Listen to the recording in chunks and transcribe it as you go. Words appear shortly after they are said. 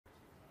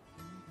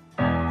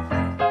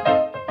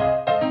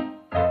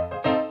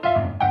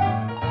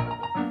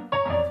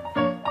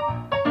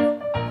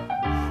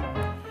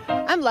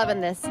I'm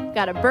loving this.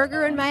 Got a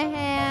burger in my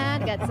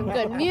hand, got some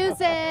good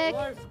music.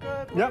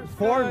 Yep,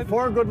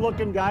 four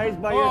good-looking guys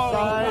by your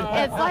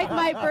side. It's like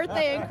my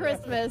birthday and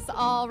Christmas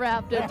all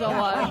wrapped into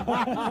one.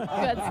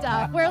 Good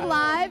stuff. We're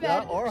live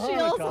at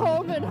Shields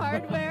Home and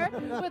Hardware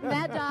with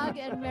Mad Dog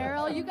and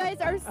Merrill. You guys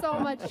are so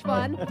much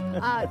fun.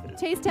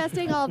 Taste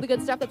testing all of the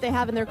good stuff that they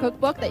have in their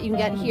cookbook that you can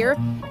get here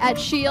at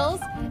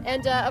Shields.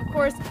 And of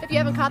course, if you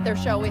haven't caught their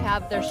show, we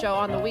have their show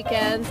on the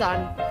weekends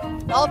on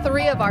all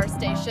three of our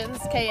stations,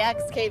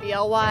 KX,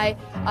 KVLY,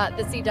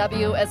 the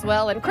CW as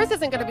well. And Chris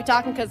isn't going to be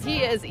talking because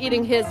he is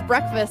eating his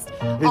breakfast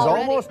He's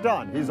almost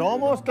done. He's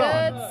almost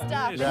done. Good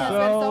stuff. It's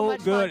so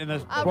much good. fun. And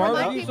this Remind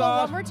barbecue people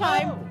sauce. one more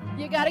time.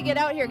 You got to get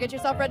out here. Get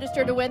yourself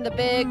registered to win the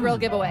big grill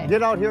giveaway.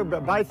 Get out here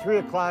by 3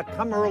 o'clock.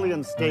 Come early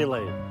and stay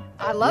late.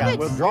 I love it.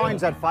 With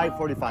drawings at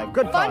 5:45.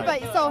 Good Fun, time.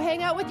 but so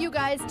hang out with you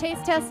guys,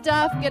 taste test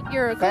stuff, get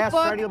your Fast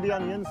cookbook. Freddy will be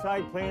on the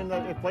inside playing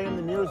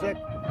the music.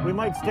 We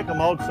might stick them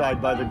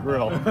outside by the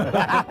grill. So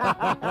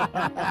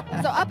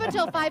up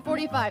until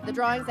 5:45, the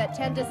drawing's at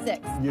 10 to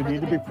 6. You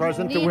need to be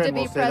present to win.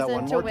 We'll say that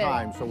one more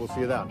time, so we'll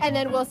see you then. And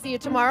then we'll see you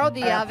tomorrow.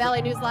 The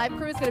Valley News Live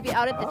crew is going to be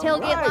out at the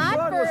tailgate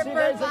lot for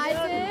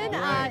Bison.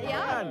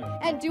 Yeah.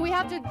 And do we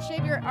have to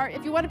shave your art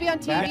if you want to be on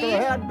TV? Back of the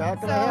head,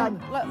 back of the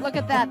head. Look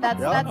at that.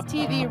 That's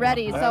TV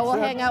ready. So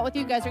we'll hang out with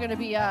you guys. Are going to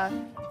be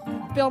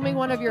filming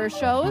one of your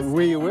shows.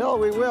 We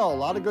will. A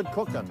lot of good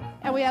cooking.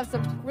 And we have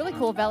some really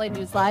cool Valley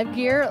News Live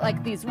gear,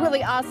 like these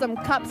really awesome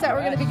cups that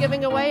we're going to be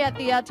giving away at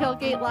the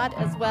tailgate lot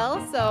as well.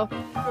 So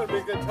It's going to be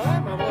a good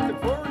time. I'm looking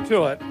forward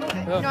to it.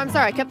 no, I'm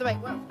sorry, I kept the mic.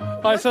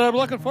 I said I'm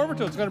looking forward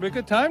to it. It's going to be a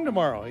good time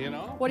tomorrow, you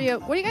know. What are you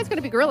guys going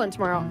to be grilling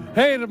tomorrow?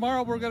 Hey,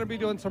 tomorrow we're going to be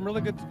doing some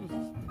really good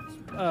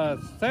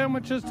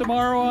sandwiches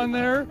tomorrow on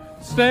there.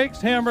 Steaks,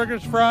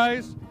 hamburgers,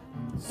 fries.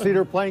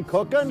 Cedar Plain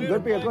cooking?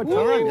 Could be a good time.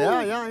 Everything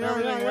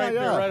Yeah.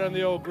 there, right on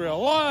the old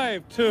grill.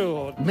 Live,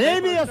 too.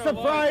 Maybe a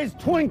surprise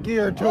Twinkie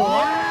or two.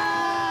 Love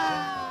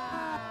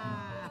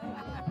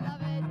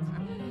it.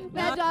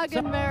 Mad Dog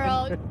and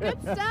Merrill.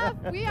 Good stuff.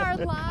 We are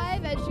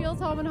live at Shields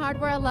Home and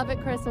Hardware. I love it,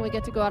 Chris, and we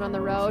get to go out on the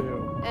road.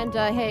 And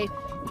hey,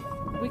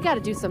 we got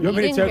to do some eating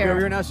here. You want me to take over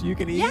here now so you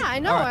can eat? Yeah, I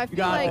know. Right, I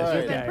feel like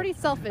you've been pretty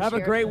selfish Have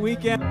here. a great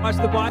weekend. Watch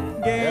the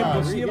Boston game.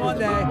 We'll see you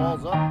Monday.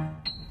 Balls up.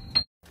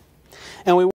 And we